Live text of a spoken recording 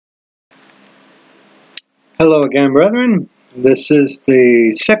Hello again, brethren. This is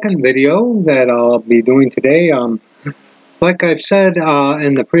the second video that I'll be doing today. Like I've said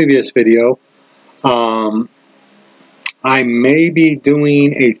in the previous video, I may be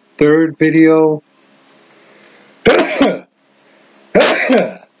doing a third video.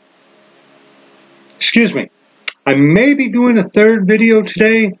 Excuse me. I may be doing a third video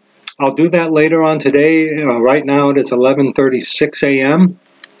today. I'll do that later on today. Right now it is 11:36 a.m.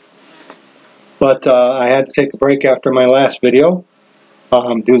 But I had to take a break after my last video.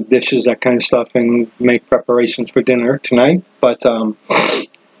 Do dishes, that kind of stuff, and make preparations for dinner tonight. But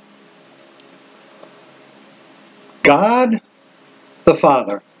God the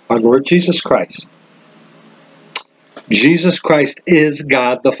Father, our Lord Jesus Christ. Jesus Christ is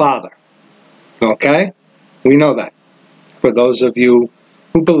God the Father. Okay? We know that. For those of you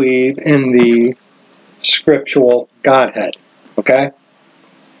who believe in the scriptural Godhead. Okay?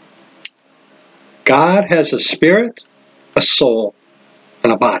 God has a spirit, a soul,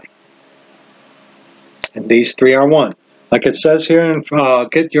 and a body. And these three are one. Like it says here, in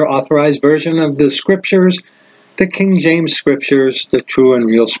get your authorized version of the scriptures, the King James scriptures, the true and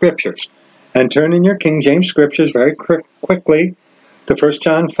real scriptures. And turn in your King James scriptures very quickly to 1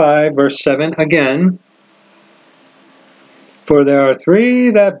 John 5, verse 7 again. For there are three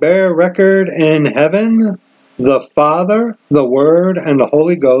that bear record in heaven, the Father, the Word, and the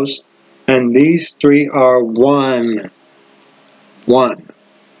Holy Ghost, and these three are one. One.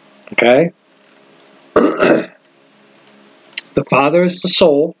 Okay? The Father is the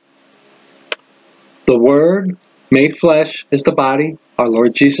soul. The Word made flesh is the body, our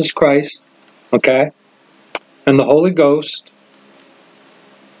Lord Jesus Christ. Okay? And the Holy Ghost,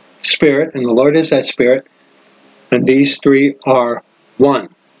 Spirit, and the Lord is that Spirit. And these three are one.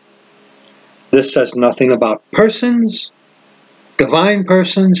 This says nothing about persons, divine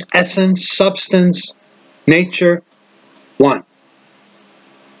persons, essence, substance, nature. One.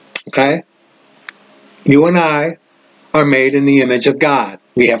 Okay? You and I are made in the image of God.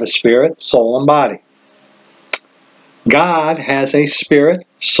 We have a spirit, soul, and body. God has a spirit,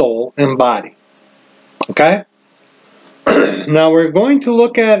 soul, and body. Okay? Now we're going to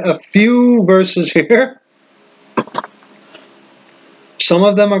look at a few verses here. Some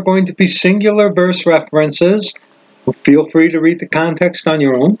of them are going to be singular verse references. Feel free to read the context on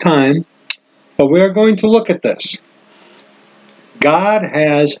your own time. But we are going to look at this. God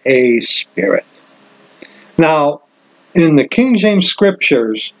has a spirit. Now, in the King James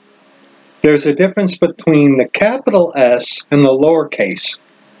scriptures, there's a difference between the capital S and the lowercase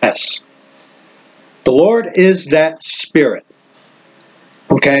s. The Lord is that Spirit.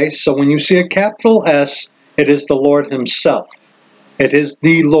 Okay, so when you see a capital S, it is the Lord Himself. It is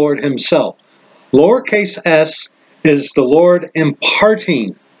the Lord Himself. Lowercase s is the Lord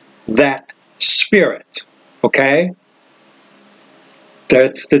imparting that Spirit. Okay?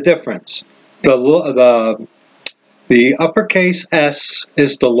 That's the difference. The uppercase S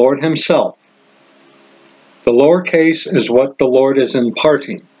is the Lord Himself. The lowercase is what the Lord is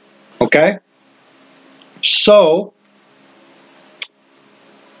imparting. Okay? So,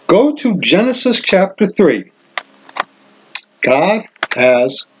 go to Genesis chapter 3. God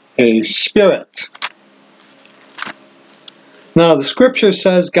has a spirit. Now, the scripture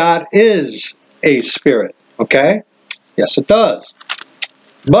says God is a spirit. Okay? Yes, it does.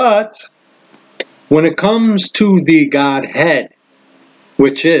 But, when it comes to the Godhead,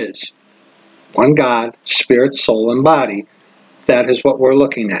 which is one God, spirit, soul, and body, that is what we're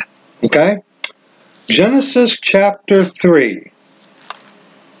looking at. Okay? Genesis chapter 3.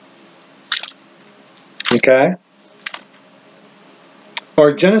 Okay?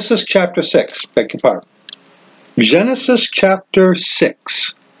 Or Genesis chapter 6, beg your pardon. Genesis chapter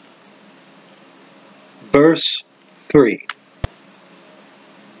 6, verse 3.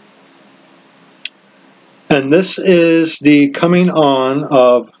 And this is the coming on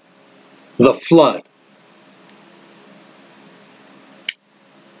of the flood.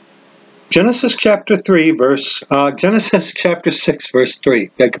 Genesis chapter 6, verse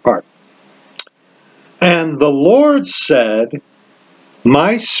 3, beg your pardon. And the Lord said,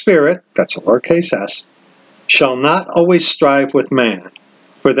 my spirit, that's a lowercase s, shall not always strive with man,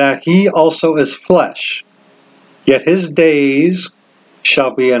 for that he also is flesh. Yet his days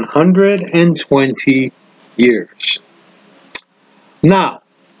shall be 120 years. Now,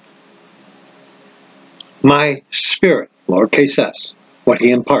 my spirit, lowercase s, what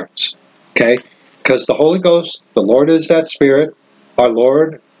he imparts. Okay? Because the Holy Ghost, the Lord is that Spirit, our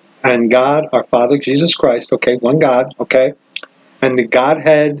Lord and God, our Father, Jesus Christ, okay, one God, okay? And the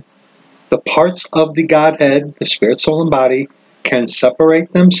Godhead, the parts of the Godhead, the Spirit, soul, and body, can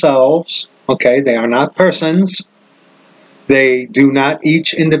separate themselves, Okay, they are not persons. They do not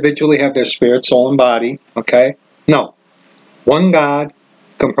each individually have their spirit, soul, and body. Okay, no. One God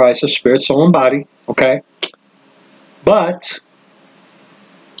comprised of spirit, soul, and body. Okay, but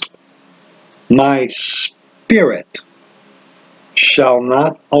my spirit shall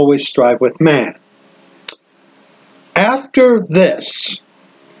not always strive with man. After this,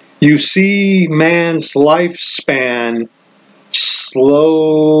 you see man's lifespan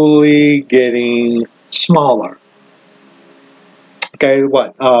slowly getting smaller. Okay,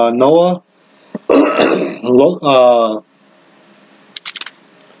 what? Noah?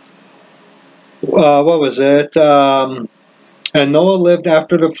 What was it? And Noah lived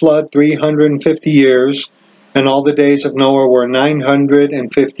after the flood 350 years, and all the days of Noah were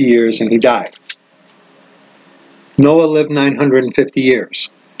 950 years, and he died. Noah lived 950 years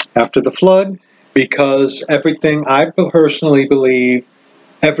after the flood, because everything, I personally believe,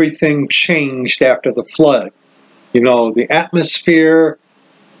 everything changed after the flood. You know, the atmosphere,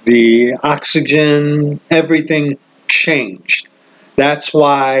 the oxygen, everything changed. That's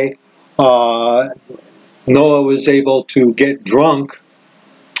why Noah was able to get drunk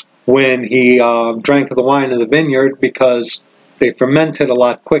when he drank the wine of the vineyard, because they fermented a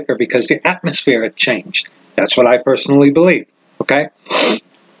lot quicker because the atmosphere had changed. That's what I personally believe. Okay?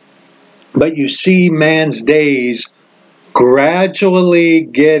 But you see man's days gradually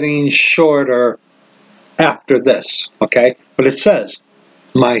getting shorter after this. Okay? But it says,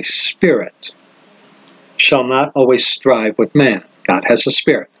 my spirit shall not always strive with man. God has a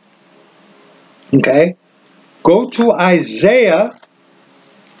spirit. Okay? Go to Isaiah.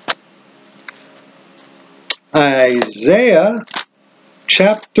 Isaiah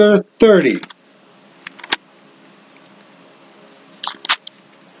chapter 30.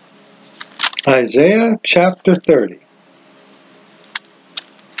 Isaiah chapter 30.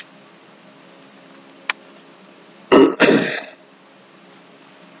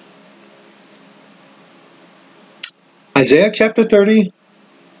 Isaiah chapter 30,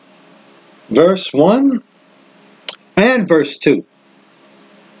 verse 1 and verse 2.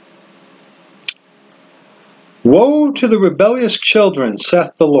 Woe to the rebellious children,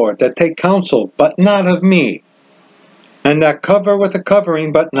 saith the Lord, that take counsel, but not of me, and that cover with a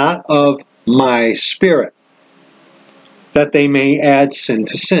covering, but not of my spirit, that they may add sin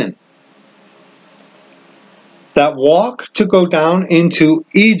to sin. That walk to go down into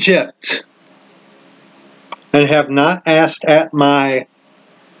Egypt, and have not asked at my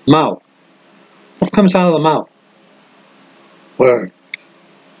mouth. What comes out of the mouth? Word.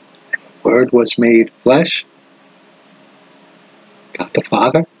 Word was made flesh. God the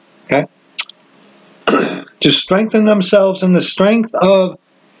Father. Okay? To strengthen themselves in the strength of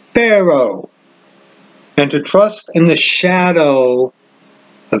Pharaoh, and to trust in the shadow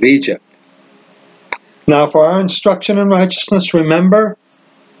of Egypt. Now, for our instruction in righteousness, remember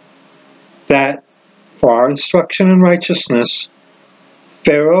that for our instruction in righteousness,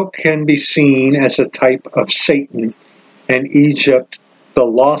 Pharaoh can be seen as a type of Satan, and Egypt, the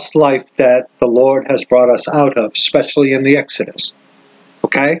lost life that the Lord has brought us out of, especially in the Exodus.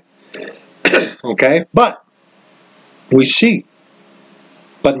 Okay? Okay? But we see,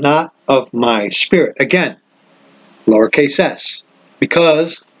 but not of my spirit. Again, lowercase s,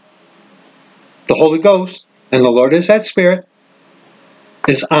 because the Holy Ghost, and the Lord is that Spirit,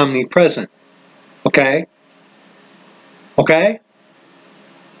 is omnipresent. Okay? Okay?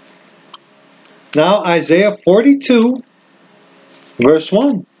 Now Isaiah 42, verse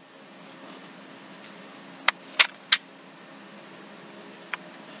 1.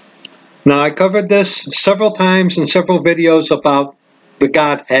 Now I covered this several times in several videos about the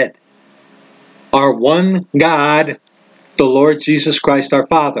Godhead. Our one God, the Lord Jesus Christ, our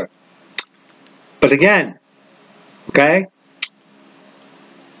Father. But again, okay?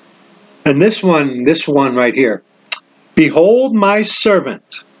 And this one right here. Behold my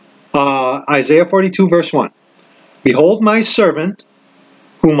servant. Isaiah 42, verse 1. Behold my servant,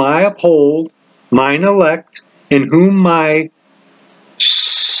 whom I uphold, mine elect, in whom my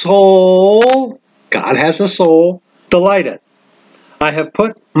soul, God has a soul, delighteth. I have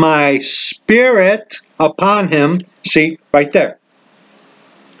put my spirit upon him. See, right there.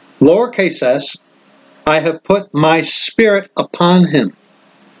 Lowercase s, I have put my spirit upon him.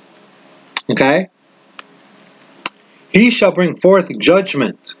 Okay? He shall bring forth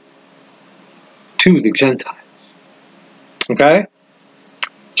judgment to the Gentiles. Okay?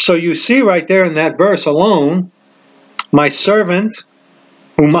 So you see right there in that verse alone, my servant,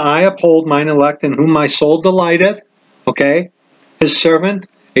 whom I uphold, mine elect, in whom my soul delighteth. Okay? His servant,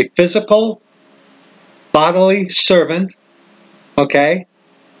 a physical, bodily servant. Okay?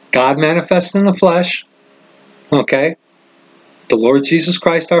 God manifest in the flesh, okay? The Lord Jesus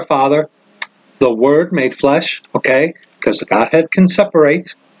Christ our Father, the Word made flesh, okay? Because the Godhead can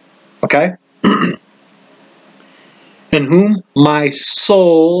separate, okay? In whom my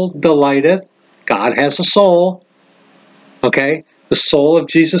soul delighteth. God has a soul, okay? The soul of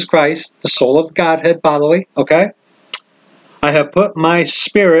Jesus Christ, the soul of Godhead bodily, okay? I have put my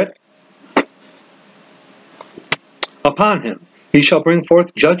spirit upon him. He shall bring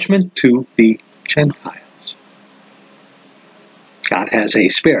forth judgment to the Gentiles. God has a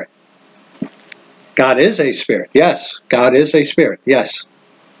spirit. God is a spirit, yes. God is a spirit, yes.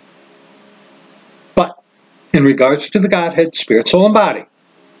 But in regards to the Godhead, spirit, soul, and body,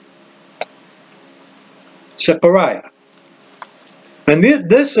 Zechariah. And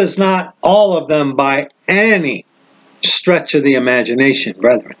this is not all of them by any stretch of the imagination,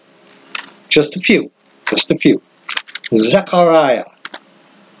 brethren. Just a few. Just a few. Zechariah,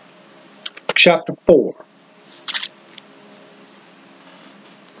 chapter 4.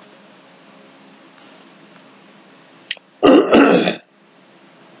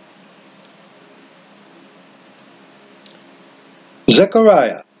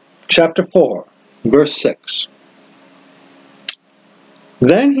 Zechariah, chapter 4, verse 6.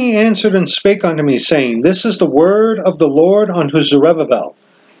 Then he answered and spake unto me, saying, This is the word of the Lord unto Zerubbabel,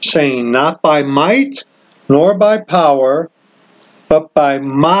 saying, Not by might, nor by power, but by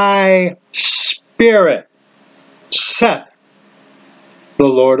my spirit, saith the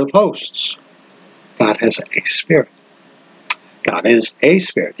Lord of hosts. God has a spirit. God is a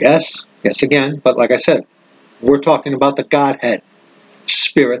spirit, yes, yes again, but like I said, we're talking about the Godhead,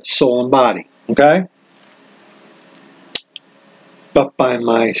 spirit, soul, and body, okay? But by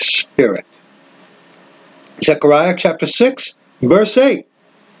my spirit. Zechariah chapter 6, verse 8.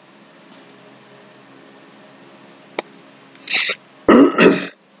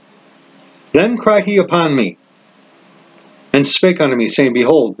 Then cried he upon me, and spake unto me, saying,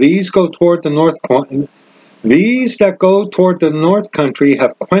 Behold, these that go toward the north country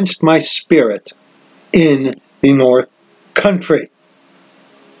have quenched my spirit in the north country.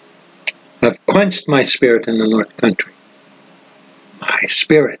 Have quenched my spirit in the north country. My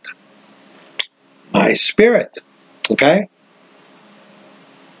spirit. My spirit. Okay?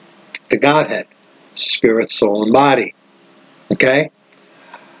 The Godhead. Spirit, soul, and body. Okay?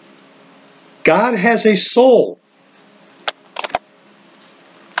 God has a soul.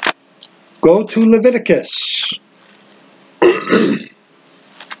 Go to Leviticus.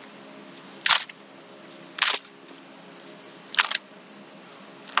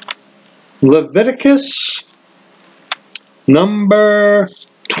 Leviticus number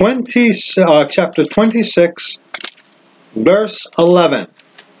 20, chapter 26, verse 11.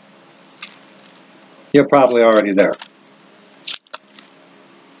 You're probably already there.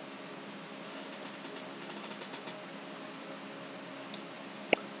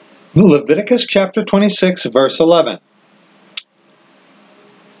 Leviticus chapter 26, verse 11.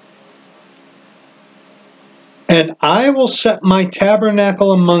 And I will set my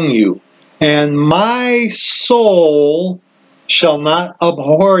tabernacle among you, and my soul shall not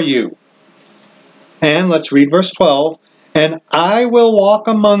abhor you. And let's read verse 12. And I will walk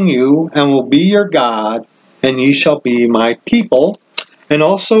among you, and will be your God, and ye shall be my people. And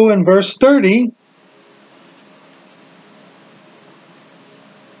also in verse 30,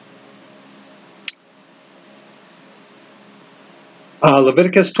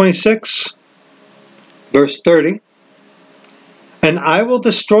 Leviticus 26, verse 30. And I will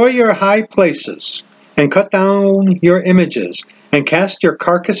destroy your high places, and cut down your images, and cast your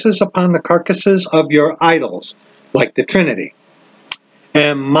carcasses upon the carcasses of your idols, like the Trinity.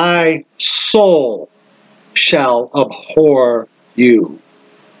 And my soul shall abhor you.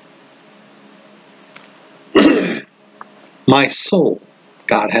 My soul.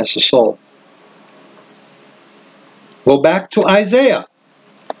 God has a soul. Go back to Isaiah.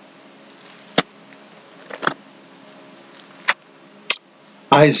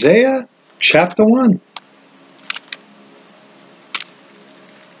 Isaiah chapter 1.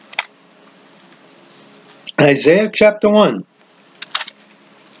 Isaiah chapter 1.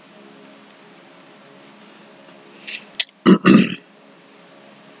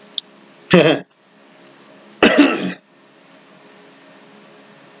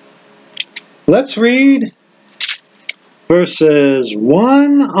 Let's read verses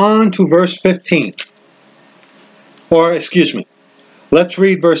 1 on to verse 15. Or, excuse me, let's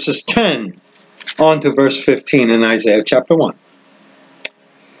read verses 10 on to verse 15 in Isaiah chapter 1.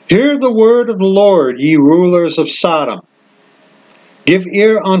 Hear the word of the Lord, ye rulers of Sodom. Give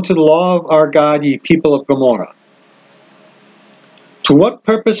ear unto the law of our God, ye people of Gomorrah. To what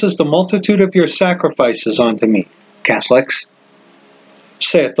purpose is the multitude of your sacrifices unto me, Catholics?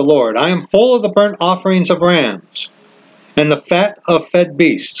 Saith the Lord, I am full of the burnt offerings of rams, and the fat of fed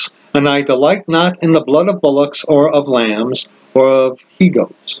beasts, and I delight not in the blood of bullocks, or of lambs, or of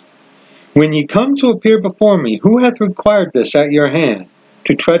he-goats. When ye come to appear before me, who hath required this at your hand,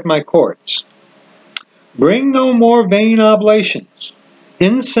 to tread my courts? Bring no more vain oblations.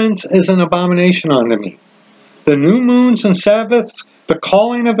 Incense is an abomination unto me. The new moons and Sabbaths, the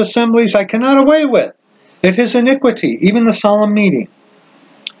calling of assemblies, I cannot away with. It is iniquity, even the solemn meeting.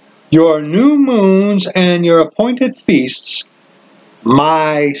 Your new moons and your appointed feasts,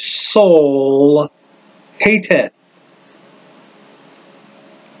 my soul hateth.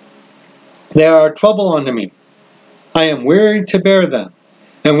 They are trouble unto me. I am wearied to bear them.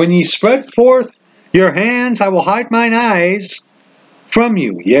 And when ye spread forth your hands, I will hide mine eyes from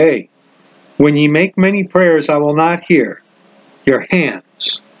you. Yea, when ye make many prayers, I will not hear. Your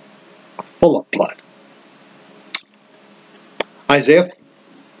hands are full of blood. Isaiah.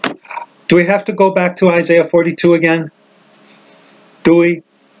 Do we have to go back to Isaiah 42 again? Do we?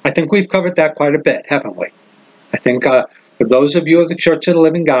 I think we've covered that quite a bit, haven't we? I think for those of you of the Church of the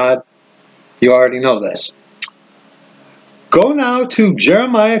Living God, you already know this. Go now to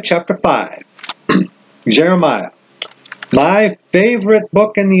Jeremiah chapter 5. Jeremiah, my favorite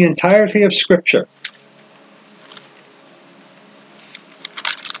book in the entirety of Scripture.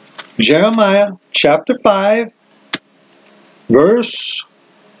 Jeremiah chapter 5, verse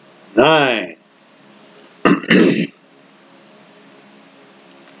 9.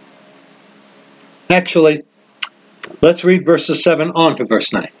 Actually, let's read verses 7 on to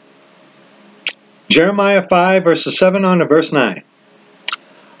verse 9. Jeremiah 5, verses 7 on to verse 9.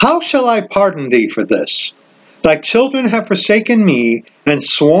 How shall I pardon thee for this? Thy children have forsaken me, and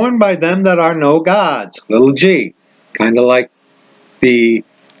sworn by them that are no gods. Little g. Kind of like the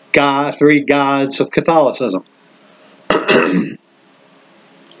three gods of Catholicism.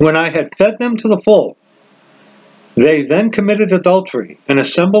 When I had fed them to the full, they then committed adultery, and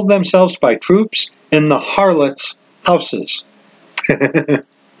assembled themselves by troops in the harlots' houses.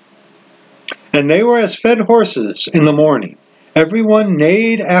 And they were as fed horses in the morning. Every one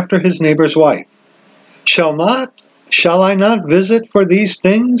neighed after his neighbor's wife. Shall I not visit for these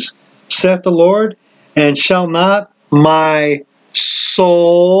things, saith the Lord, and shall not my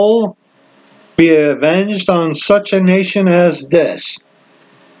soul be avenged on such a nation as this?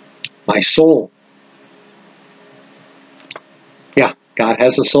 My soul. Yeah, God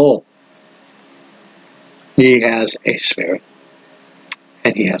has a soul. He has a spirit,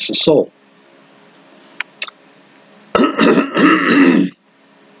 and he has a soul.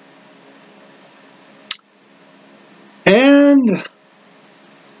 And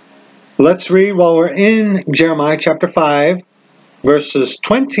let's read while we're in Jeremiah chapter 5, verses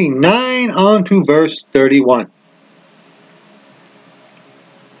 29 on to verse 31.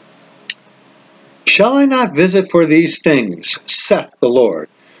 Shall I not visit for these things, saith the Lord?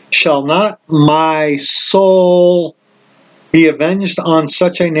 Shall not my soul be avenged on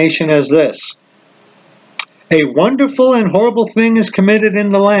such a nation as this? A wonderful and horrible thing is committed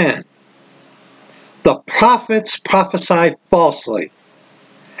in the land. The prophets prophesy falsely,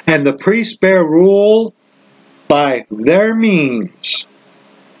 and the priests bear rule by their means,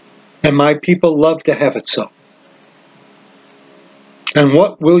 and my people love to have it so. And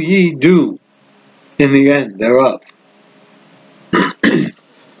what will ye do in the end thereof?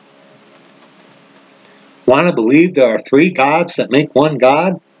 Want to believe there are three gods that make one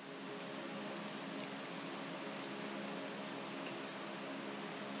God?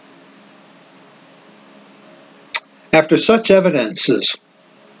 After such evidences,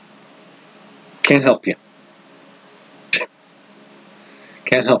 can't help you.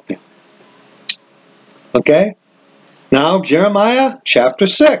 Can't help you. Okay? Now, Jeremiah chapter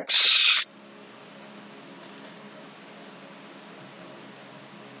 6.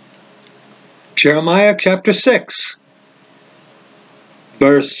 Jeremiah chapter 6,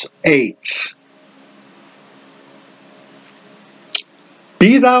 verse 8.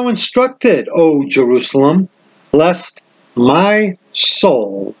 Be thou instructed, O Jerusalem, lest my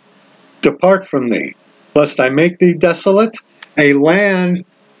soul depart from thee, lest I make thee desolate, a land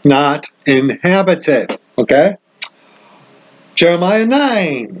not inhabited. Okay? Jeremiah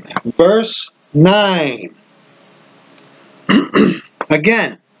 9, verse 9.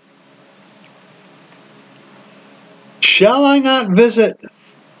 Again. Shall I not visit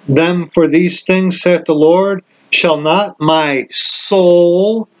them for these things, saith the Lord? Shall not my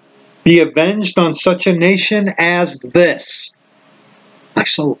soul be avenged on such a nation as this? My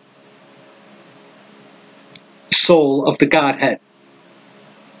soul. Soul of the Godhead.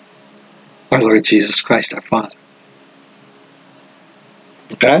 our Lord Jesus Christ, our Father.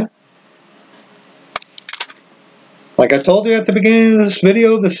 Okay? Like I told you at the beginning of this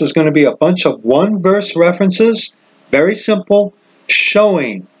video, this is going to be a bunch of one-verse references, very simple,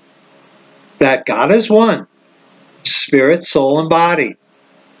 showing that God is one, spirit, soul, and body.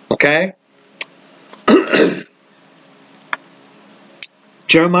 Okay?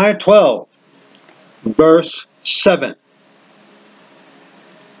 Jeremiah 12, verse 7.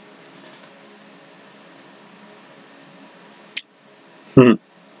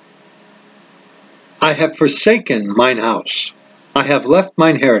 I have forsaken mine house. I have left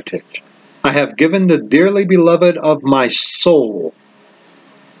mine heritage. I have given the dearly beloved of my soul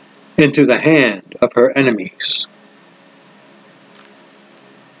into the hand of her enemies.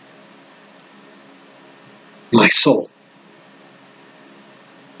 My soul.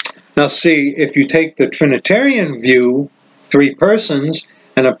 Now see, if you take the Trinitarian view, three persons,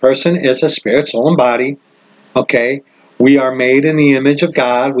 and a person is a spirit, soul, and body, okay, we are made in the image of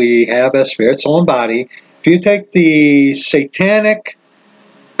God, we have a spirit, soul, and body. If you take the satanic,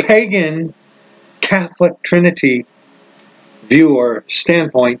 pagan, Catholic Trinity view or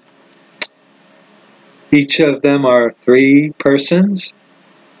standpoint, each of them are three persons,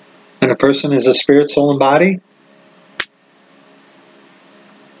 and a person is a spirit, soul, and body.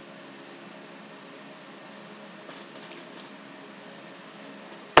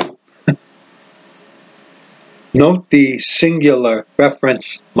 Note the singular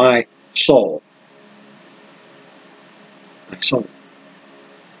reference, my soul. My soul.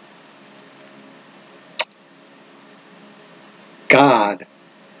 God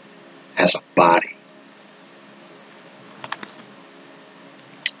has a body.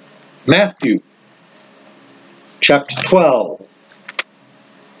 Matthew chapter 12.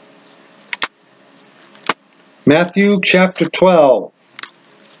 Matthew chapter 12.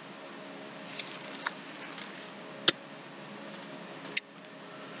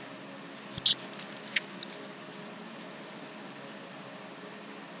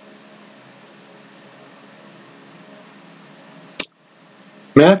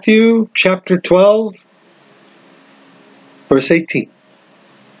 Matthew chapter 12, verse 18.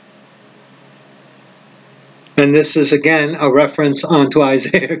 And this is again a reference onto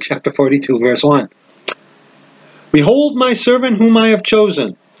Isaiah chapter 42, verse 1. Behold my servant whom I have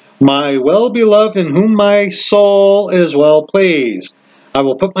chosen, my well-beloved in whom my soul is well pleased. I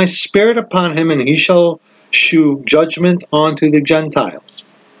will put my spirit upon him, and he shall shew judgment unto the Gentiles.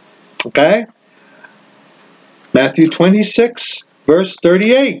 Okay? Matthew 26, verse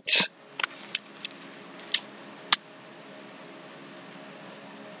 38.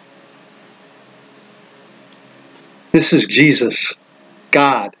 This is Jesus,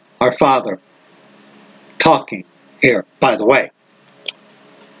 God, our Father, talking here, by the way.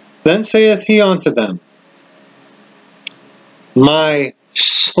 Then saith he unto them, my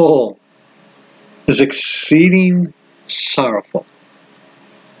soul is exceeding sorrowful,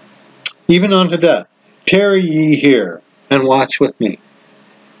 even unto death. Tarry ye here, and watch with me.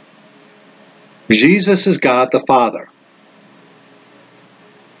 Jesus is God the Father.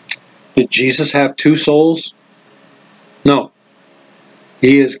 Did Jesus have two souls? No.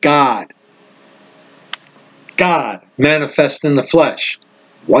 He is God. God manifest in the flesh.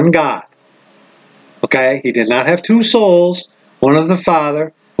 One God. Okay? He did not have two souls, one of the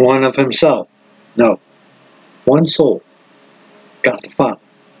Father, one of himself. No. One soul. God the Father.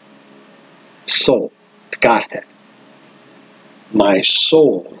 Soul. The Godhead. My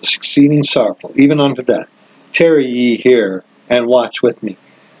soul is exceeding sorrowful, even unto death. Tarry ye here, and watch with me.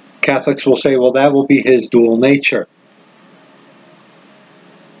 Catholics will say, well, that will be his dual nature.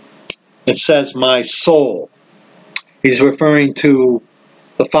 It says, my soul. He's referring to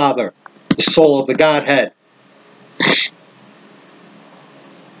the Father, the soul of the Godhead.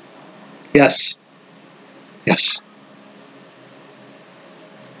 Yes. Yes.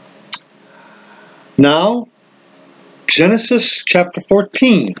 Now, Genesis chapter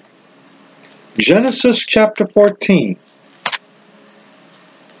 14. Genesis chapter 14.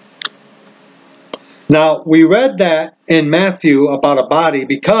 Now, we read that in Matthew about a body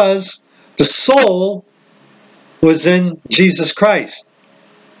because the soul was in Jesus Christ,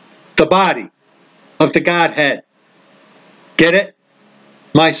 the body of the Godhead. Get it?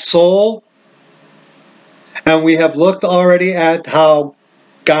 My soul. And we have looked already at how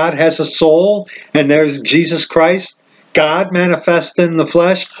God has a soul, and there's Jesus Christ, God manifest in the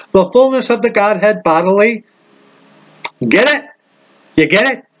flesh, the fullness of the Godhead bodily. Get it? You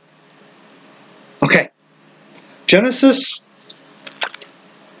get it? Okay. Genesis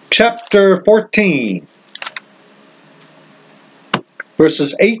chapter 14,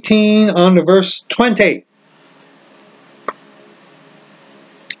 verses 18 on to verse 20.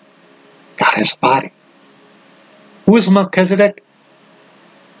 God has a body. Who is Melchizedek?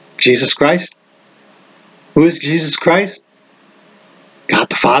 Jesus Christ. Who is Jesus Christ? God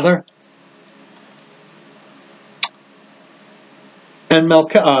the Father. And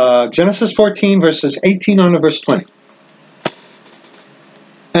Genesis 14, verses 18 on to verse 20.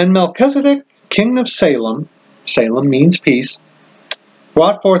 And Melchizedek, king of Salem, Salem means peace,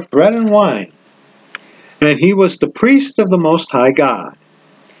 brought forth bread and wine. And he was the priest of the Most High God.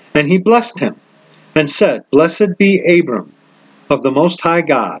 And he blessed him, and said, Blessed be Abram, of the Most High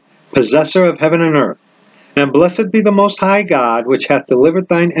God, possessor of heaven and earth. And blessed be the Most High God, which hath delivered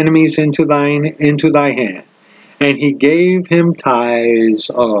thine enemies into thy hand. And he gave him tithes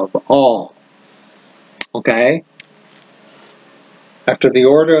of all. Okay? After the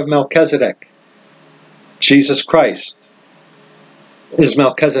order of Melchizedek, Jesus Christ is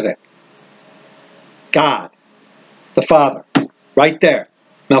Melchizedek. God, the Father, right there.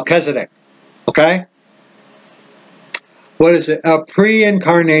 Melchizedek. Okay? What is it? A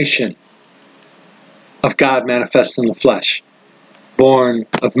pre-incarnation of God manifest in the flesh, born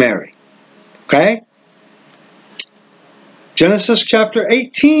of Mary. Okay? Genesis chapter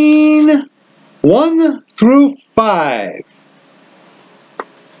 18, 1 through 5.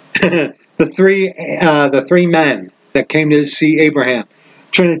 the three men that came to see Abraham.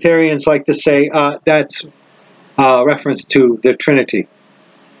 Trinitarians like to say that's reference to the Trinity.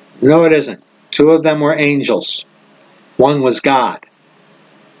 No, it isn't. Two of them were angels. One was God.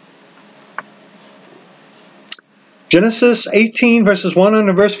 Genesis 18, verses 1 on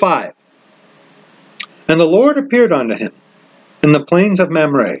to verse 5. And the Lord appeared unto him in the plains of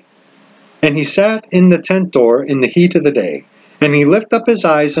Mamre, and he sat in the tent door in the heat of the day. And he lifted up his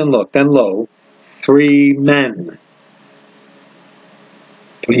eyes and looked, and lo, three men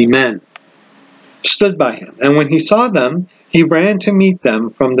stood by him. And when he saw them, he ran to meet them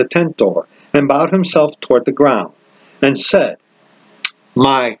from the tent door, and bowed himself toward the ground, and said,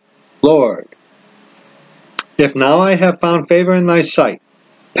 My Lord, if now I have found favor in thy sight,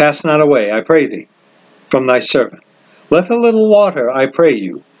 pass not away, I pray thee, from thy servant. Let a little water, I pray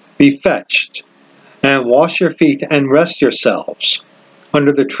you, be fetched, and wash your feet, and rest yourselves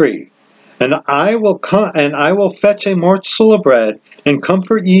under the tree. And I will fetch a morsel of bread, and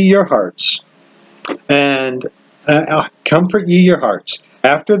comfort ye your hearts. And comfort ye your hearts.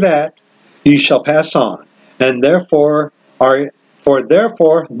 After that ye shall pass on. And therefore are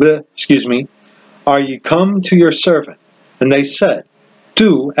ye come to your servant? And they said,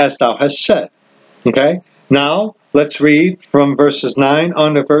 Do as thou hast said. Okay? Now let's read from verses 9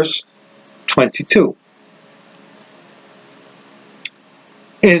 on to verse 22.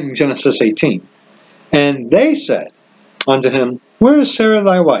 In Genesis 18. And they said unto him, Where is Sarah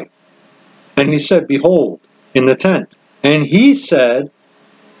thy wife? And he said, Behold, in the tent. And he said,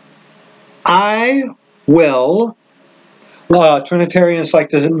 I will. Trinitarians like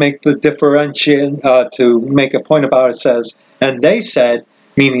to make the differentiation, to make a point about it, says, and they said,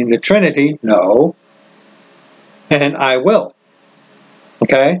 meaning the Trinity, no, and I will.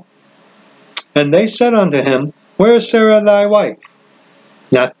 Okay? And they said unto him, Where is Sarah thy wife?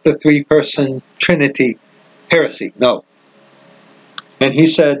 Not the three-person Trinity heresy, no. And he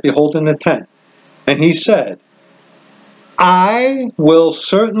said, Behold in the tent. And he said, I will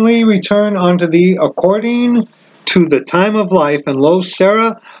certainly return unto thee according to the time of life, and lo,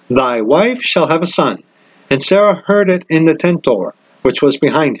 Sarah thy wife shall have a son. And Sarah heard it in the tent door, which was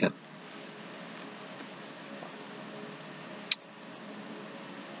behind him.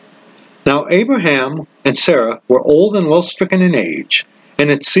 Now Abraham and Sarah were old and well stricken in age, and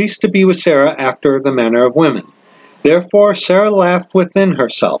had ceased to be with Sarah after the manner of women. Therefore Sarah laughed within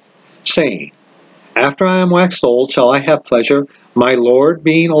herself, saying, After I am waxed old, shall I have pleasure, my Lord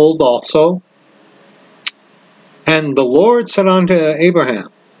being old also? And the Lord said unto Abraham,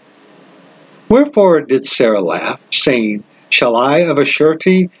 Wherefore did Sarah laugh, saying, Shall I of a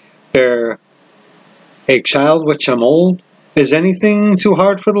surety bear a child which am old? Is anything too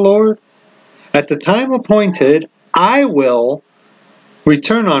hard for the Lord? At the time appointed, I will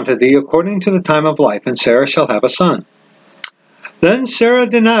return unto thee according to the time of life, and Sarah shall have a son. Then Sarah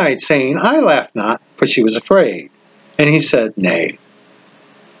denied, saying, I laughed not, for she was afraid. And he said, Nay,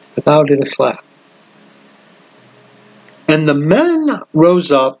 but thou didst laugh. And the men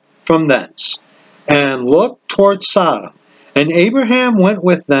rose up from thence, and looked toward Sodom. And Abraham went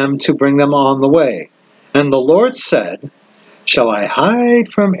with them to bring them on the way. And the Lord said, Shall I hide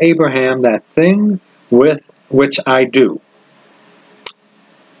from Abraham that thing with which I do?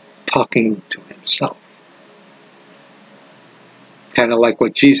 Talking to himself. Kind of like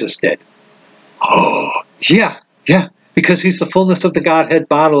what Jesus did. Oh, yeah, because he's the fullness of the Godhead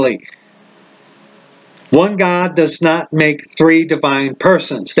bodily. One God does not make three divine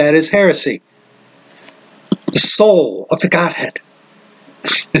persons. That is heresy. The soul of the Godhead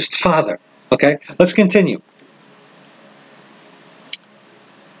is the Father. Okay, let's continue.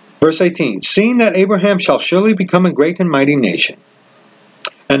 Verse 18, seeing that Abraham shall surely become a great and mighty nation,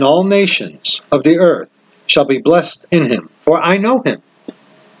 and all nations of the earth shall be blessed in him, for I know him,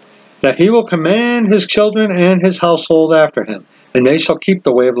 that he will command his children and his household after him, and they shall keep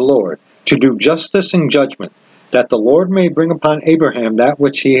the way of the Lord, to do justice and judgment, that the Lord may bring upon Abraham that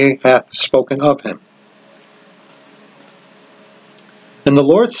which he hath spoken of him. And the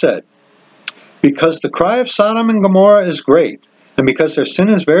Lord said, because the cry of Sodom and Gomorrah is great, and because their sin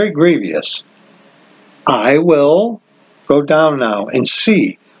is very grievous, I will go down now and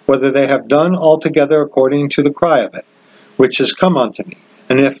see whether they have done altogether according to the cry of it, which is come unto me.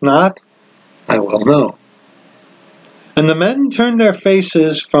 And if not, I will know. And the men turned their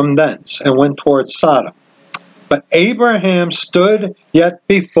faces from thence, and went towards Sodom. But Abraham stood yet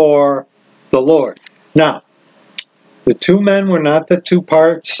before the Lord. Now, the two men were not the two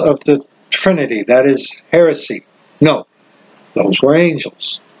parts of the Trinity. That is heresy. No, those were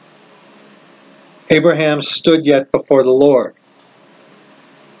angels. Abraham stood yet before the Lord,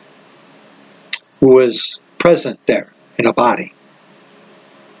 who was present there in a body.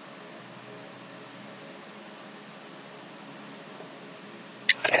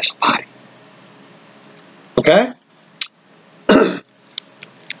 God has a body. Okay?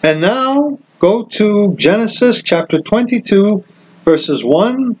 And now go to Genesis chapter 22, verses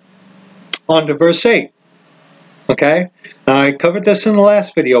 1 on to verse 8. Okay? Now, I covered this in the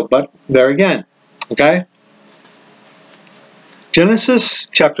last video, but there again. Okay? Genesis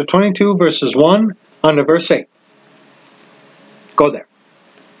chapter 22, verses 1 on to verse 8. Go there.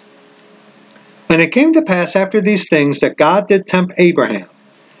 And it came to pass after these things that God did tempt Abraham,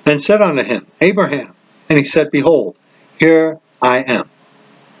 and said unto him, Abraham. And he said, Behold, here I am.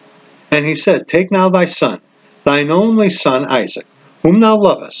 And he said, Take now thy son, thine only son Isaac, whom thou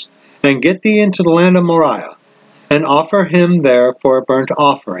lovest, and get thee into the land of Moriah, and offer him there for a burnt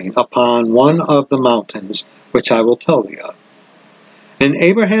offering upon one of the mountains which I will tell thee of. And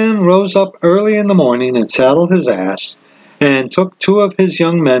Abraham rose up early in the morning, and saddled his ass, and took two of his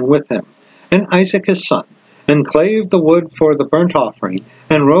young men with him, and Isaac his son, and clave the wood for the burnt offering,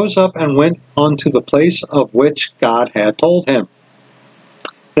 and rose up and went unto the place of which God had told him.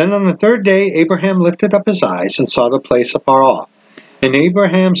 Then on the third day Abraham lifted up his eyes, and saw the place afar off. And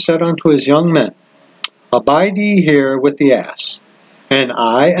Abraham said unto his young men, Abide ye here with the ass, and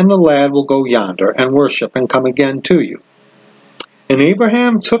I and the lad will go yonder, and worship, and come again to you. And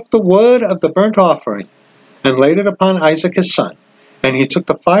Abraham took the wood of the burnt offering, and laid it upon Isaac his son. And he took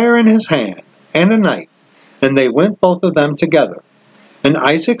the fire in his hand, and a knife, and they went both of them together. And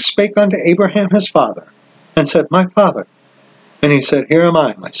Isaac spake unto Abraham his father, and said, My father. And he said, Here am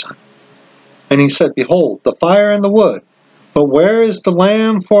I, my son. And he said, Behold, the fire and the wood, but where is the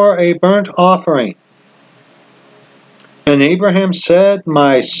lamb for a burnt offering? And Abraham said,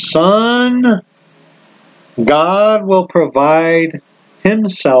 My son, God will provide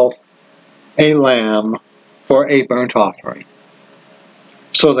himself a lamb for a burnt offering.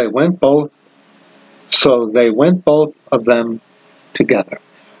 So they went both of them together.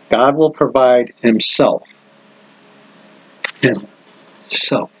 God will provide himself.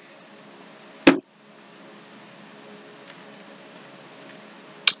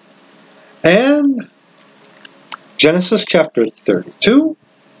 And Genesis chapter 32,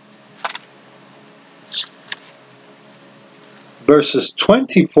 verses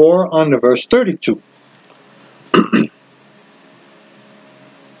 24 on to verse 32.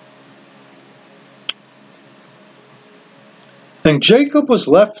 And Jacob was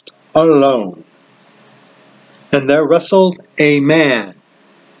left alone, and there wrestled a man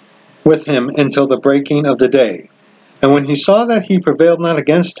with him until the breaking of the day. And when he saw that he prevailed not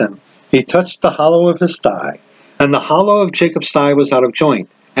against him, he touched the hollow of his thigh, and the hollow of Jacob's thigh was out of joint,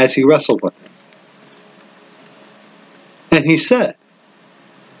 as he wrestled with him. And he said,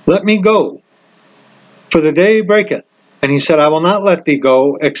 Let me go, for the day breaketh. And he said, I will not let thee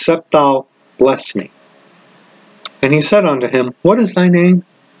go, except thou bless me. And he said unto him, What is thy name?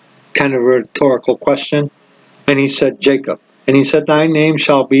 Kind of a rhetorical question. And he said, Jacob. And he said, Thy name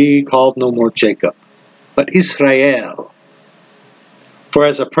shall be called no more Jacob, but Israel. For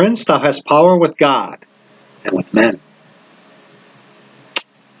as a prince thou hast power with God and with men,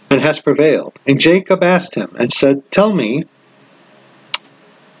 and hast prevailed. And Jacob asked him, and said, Tell me,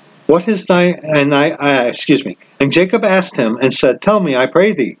 What is thy, and Jacob asked him and said, Tell me, I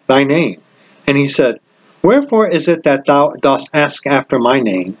pray thee, thy name. And he said, Wherefore is it that thou dost ask after my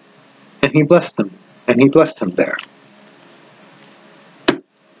name? And he blessed him there.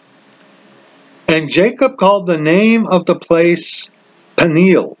 And Jacob called the name of the place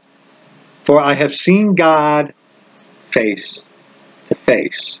Peniel, for I have seen God face to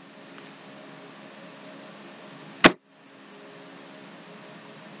face.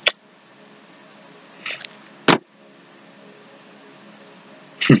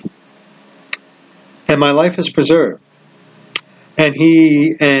 And my life is preserved. And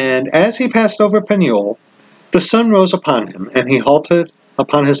as he passed over Peniel, the sun rose upon him, and he halted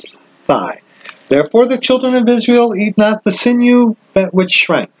upon his thigh. Therefore the children of Israel eat not the sinew that which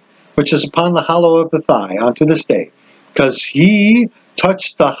shrank, which is upon the hollow of the thigh, unto this day, because he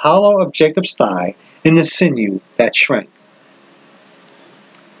touched the hollow of Jacob's thigh in the sinew that shrank.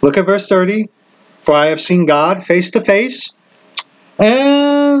 Look at verse 30. For I have seen God face to face.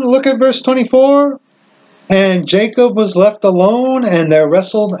 And look at verse 24. And Jacob was left alone, and there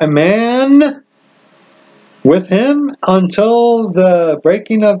wrestled a man with him until the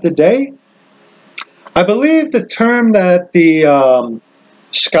breaking of the day. I believe the term that the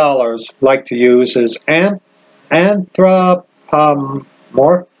scholars like to use is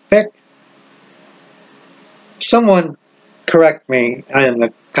anthropomorphic. Someone correct me in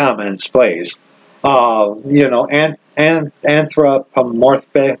the comments, please.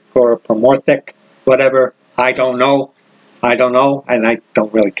 Anthropomorphic or pomorphic, whatever. I don't know, and I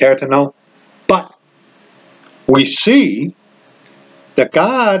don't really care to know. But we see that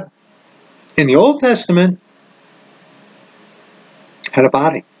God in the Old Testament had a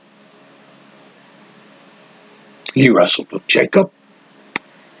body. He wrestled with Jacob.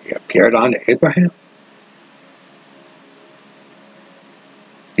 He appeared unto Abraham.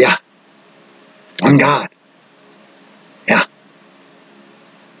 Yeah. One God. Yeah.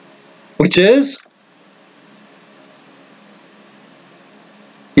 Which is?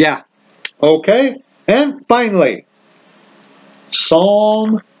 Yeah. Okay. And finally,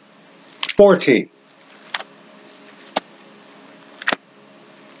 Psalm 40.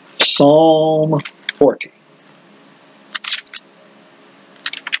 Psalm 40.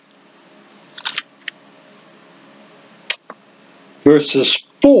 Verses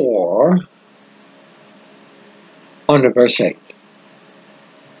 4 on to verse 8.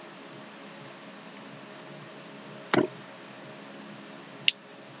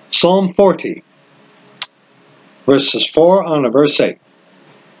 Psalm 40, verses 4 on to verse 8.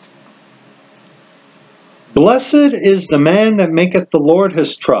 Blessed is the man that maketh the Lord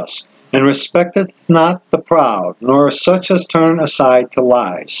his trust, and respecteth not the proud, nor such as turn aside to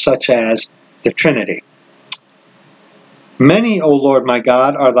lies, such as the Trinity. Many, O Lord my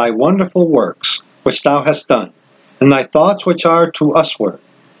God, are thy wonderful works, which thou hast done, and thy thoughts which are to usward.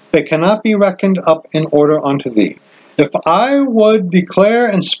 They cannot be reckoned up in order unto thee. If I would declare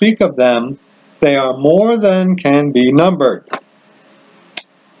and speak of them, they are more than can be numbered.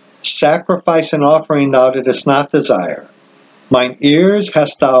 Sacrifice and offering thou didst not desire. Mine ears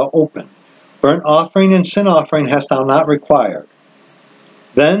hast thou opened. Burnt offering and sin offering hast thou not required.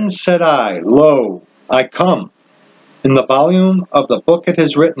 Then said I, Lo, I come. In the volume of the book it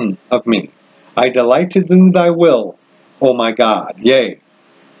is written of me. I delight to do thy will, O my God. Yea,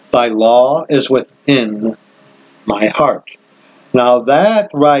 thy law is within my heart. Now that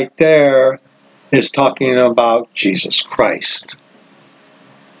right there is talking about Jesus Christ.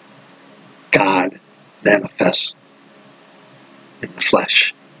 God manifest in the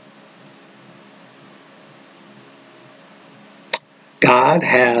flesh. God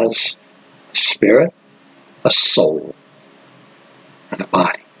has a spirit, a soul, and a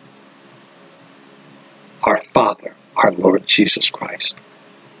body. Our Father, our Lord Jesus Christ.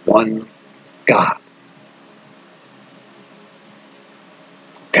 One God.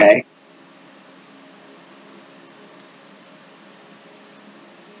 Okay?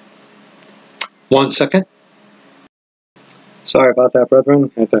 One second. Sorry about that, brethren.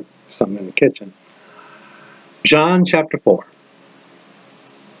 I had something in the kitchen. John chapter 4.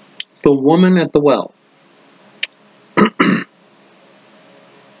 The woman at the well.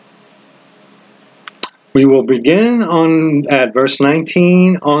 We will begin at verse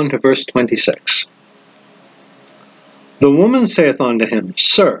 19 on to verse 26. The woman saith unto him,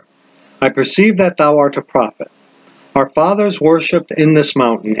 Sir, I perceive that thou art a prophet. Our fathers worshipped in this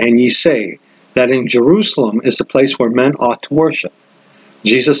mountain, and ye say that in Jerusalem is the place where men ought to worship.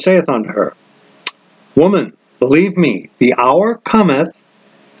 Jesus saith unto her, Woman, believe me, the hour cometh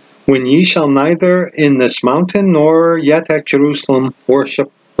when ye shall neither in this mountain nor yet at Jerusalem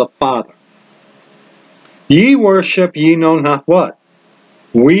worship the Father. Ye worship ye know not what.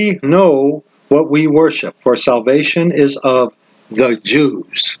 We know what we worship, for salvation is of the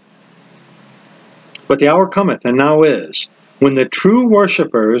Jews. But the hour cometh, and now is, when the true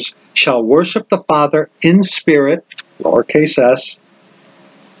worshippers shall worship the Father in spirit, lowercase s,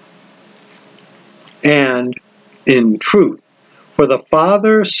 and in truth. For the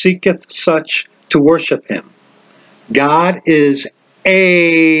Father seeketh such to worship him. God is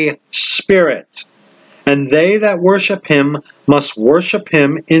a spirit, and they that worship him must worship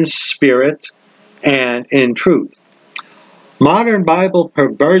him in spirit and in truth. Modern Bible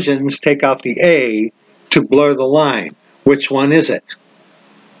perversions take out the A to blur the line. Which one is it?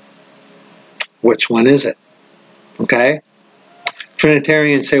 Which one is it? Okay?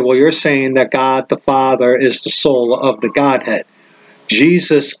 Trinitarians say, well, you're saying that God the Father is the soul of the Godhead.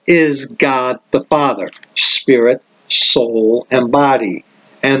 Jesus is God the Father, spirit, soul, and body.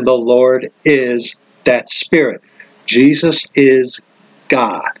 And the Lord is that spirit. Jesus is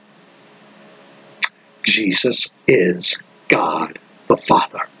God. Jesus is God the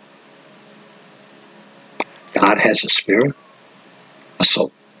Father. God has a spirit, a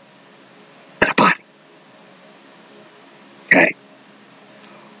soul, and a body. Okay?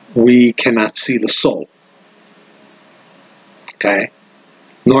 We cannot see the soul. Okay?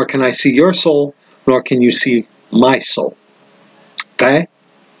 Nor can I see your soul, nor can you see my soul. Okay?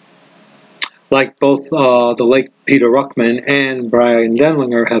 Like both the late Peter Ruckman and Bryan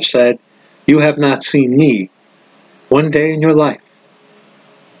Denlinger have said, you have not seen me one day in your life.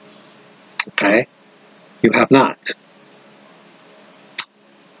 Okay? You have not.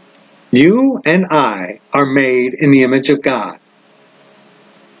 You and I are made in the image of God.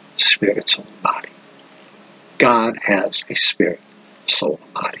 Spirit, soul, and body. God has a spirit, soul,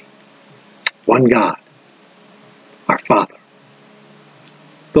 and body. One God, our Father,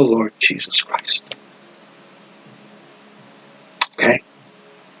 the Lord Jesus Christ. Okay?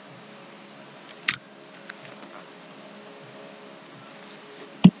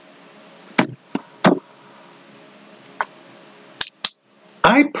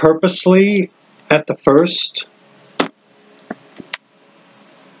 I purposely, at the first,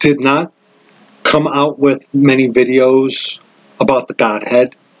 did not come out with many videos about the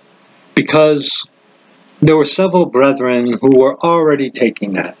Godhead because there were several brethren who were already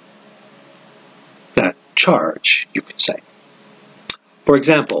taking that charge, you could say. For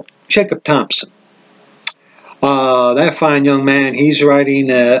example, Jacob Thompson. That fine young man, he's writing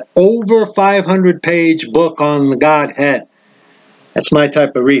an over 500-page book on the Godhead. That's my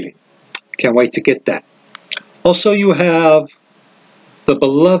type of reading. Can't wait to get that. Also, you have the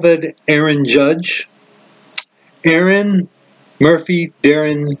beloved Aaron Judge. Aaron Murphy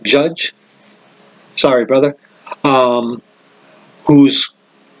Darren Judge. Sorry, brother. Whose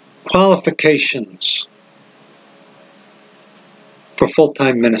qualifications for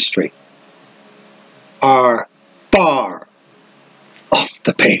full-time ministry are far off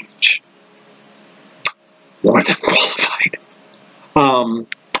the page. More than qualified.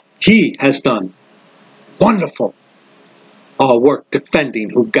 He has done wonderful work defending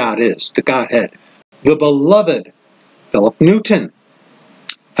who God is, the Godhead. The beloved Philip Newton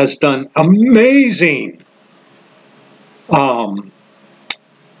has done amazing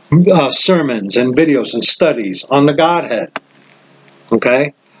sermons and videos and studies on the Godhead.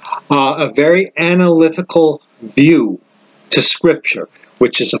 Okay? A very analytical view to Scripture,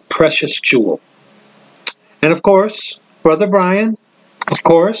 which is a precious jewel. And of course, Brother Bryan, of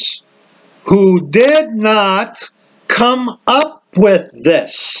course, who did not come up with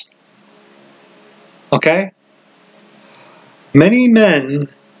this. Okay? Many men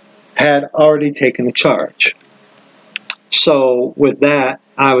had already taken the charge. So with that,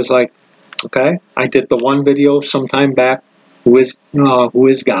 I was like, okay, I did the one video sometime back, who is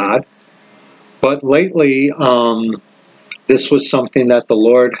God. But lately, this was something that the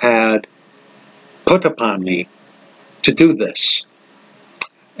Lord had put upon me to do this.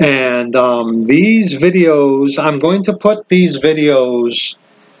 And these videos, I'm going to put these videos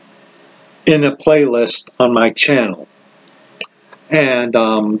in a playlist on my channel. And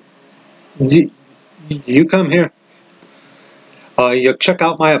you come here. You check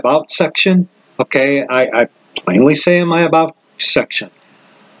out my About section. Okay, I plainly say in my About section,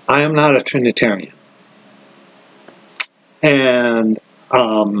 I am not a Trinitarian. And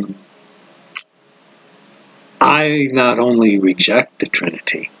I not only reject the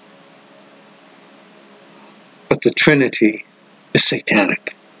Trinity, but the Trinity is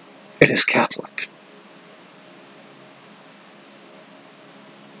satanic. It is Catholic.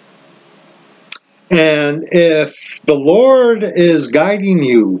 And if the Lord is guiding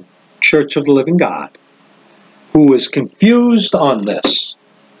you, Church of the Living God, who is confused on this,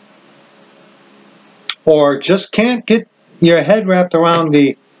 or just can't get your head wrapped around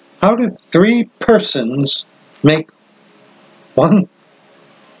the, how did three persons make one?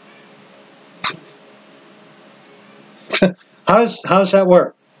 How's that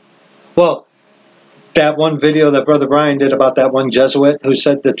work? Well, that one video that Brother Bryan did about that one Jesuit who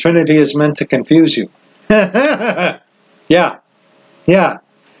said the Trinity is meant to confuse you. Yeah.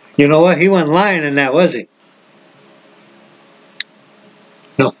 You know what? He wasn't lying in that, was he?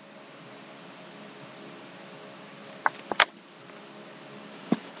 No.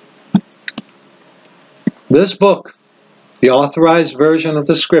 This book, the authorized version of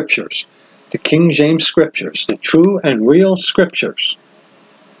the Scriptures, the King James Scriptures, the true and real Scriptures,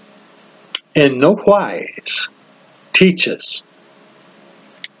 in no wise teaches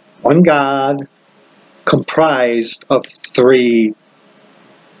one God comprised of three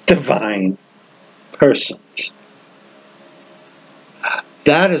divine persons.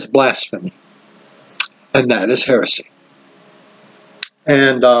 That is blasphemy, and that is heresy.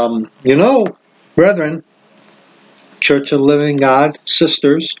 And, you know, brethren, Church of the Living God,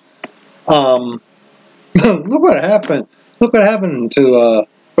 sisters, look what happened. Look what happened to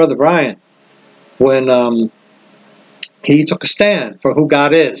Brother Bryan when he took a stand for who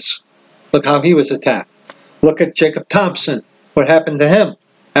God is. Look how he was attacked. Look at Jacob Thompson. What happened to him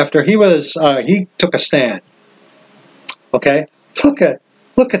after he took a stand? Okay, look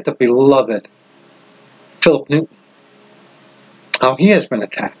at the beloved Philip Newton. How he has been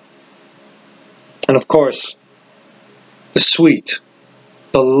attacked, and of course, the sweet,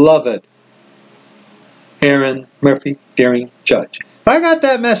 beloved Aaron Murphy Deering Judge. If I got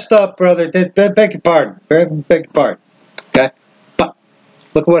that messed up, brother, beg your pardon. Beg your pardon. Okay? But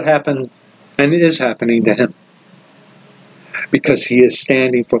look what happened, and it is happening to him. Because he is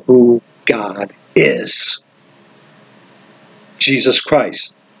standing for who God is. Jesus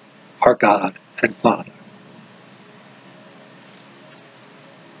Christ, our God and Father.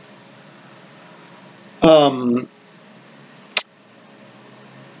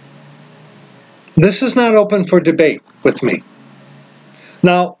 This is not open for debate with me.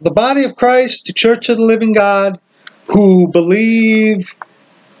 Now, the body of Christ, the Church of the Living God, who believe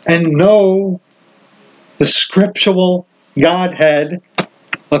and know the scriptural Godhead,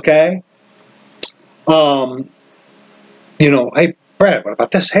 okay? You know, hey, Brad, what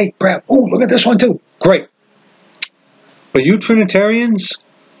about this? Hey, Brad, oh, look at this one too. Great. But you Trinitarians,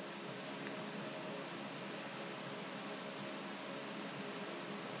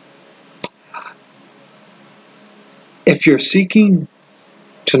 if you're seeking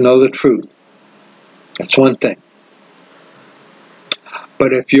to know the truth, that's one thing.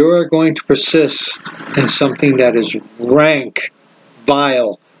 But if you're going to persist in something that is rank,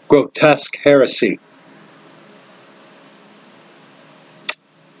 vile, grotesque heresy,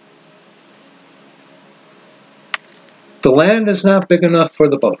 the land is not big enough for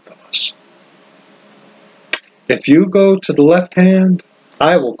the both of us. If you go to the left hand,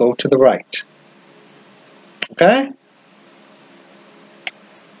 I will go to the right. Okay?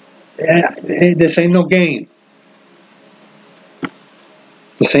 This ain't no game.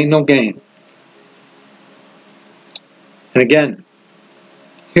 This ain't no game. And again,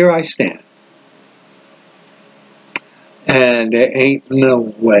 here I stand. And there ain't no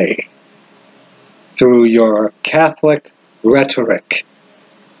way through your Catholic rhetoric.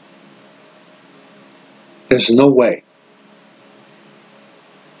 There's no way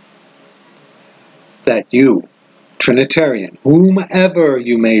that you, Trinitarian, whomever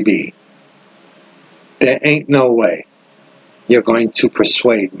you may be, there ain't no way you're going to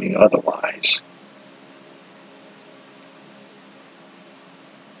persuade me otherwise.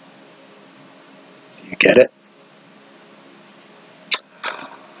 Do you get it?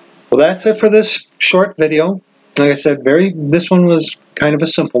 Well, that's it for this short video. Like I said, this one was kind of a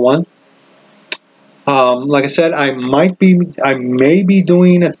simple one. Like I said, I may be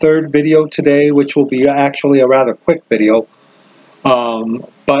doing a third video today, which will be actually a rather quick video.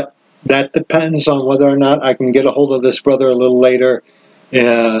 But that depends on whether or not I can get a hold of this brother a little later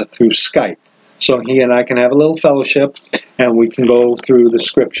through Skype. So he and I can have a little fellowship, and we can go through the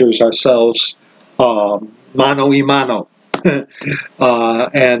scriptures ourselves, mano y mano,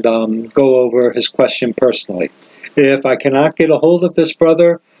 and go over his question personally. If I cannot get a hold of this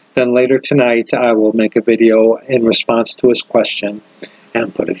brother, then later tonight I will make a video in response to his question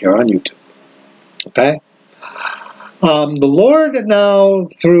and put it here on YouTube. Okay? The Lord now,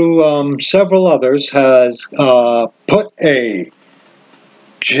 through several others, has put a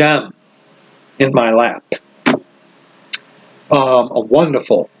gem in my lap. A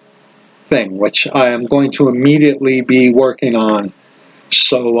wonderful thing, which I am going to immediately be working on.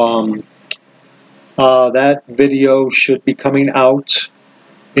 So that video should be coming out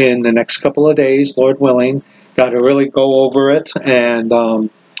in the next couple of days, Lord willing. Got to really go over it and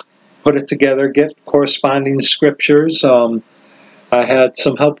put it together, get corresponding scriptures. I had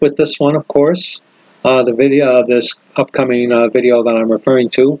some help with this one, of course. This upcoming video that I'm referring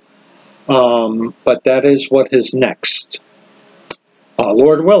to. But that is what is next.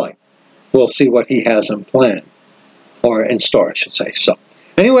 Lord willing, we'll see what he has in plan, or in store, I should say. So,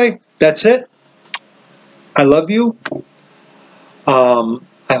 anyway, that's it. I love you. I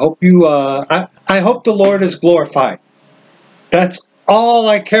hope you. I hope the Lord is glorified. That's all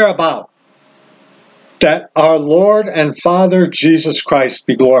I care about. That our Lord and Father Jesus Christ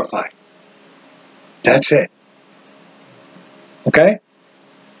be glorified. That's it. Okay?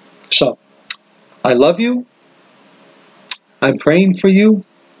 So, I love you. I'm praying for you,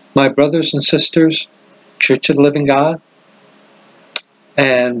 my brothers and sisters, Church of the Living God.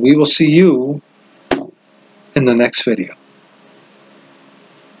 And we will see you in the next video.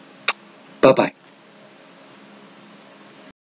 Bye-bye.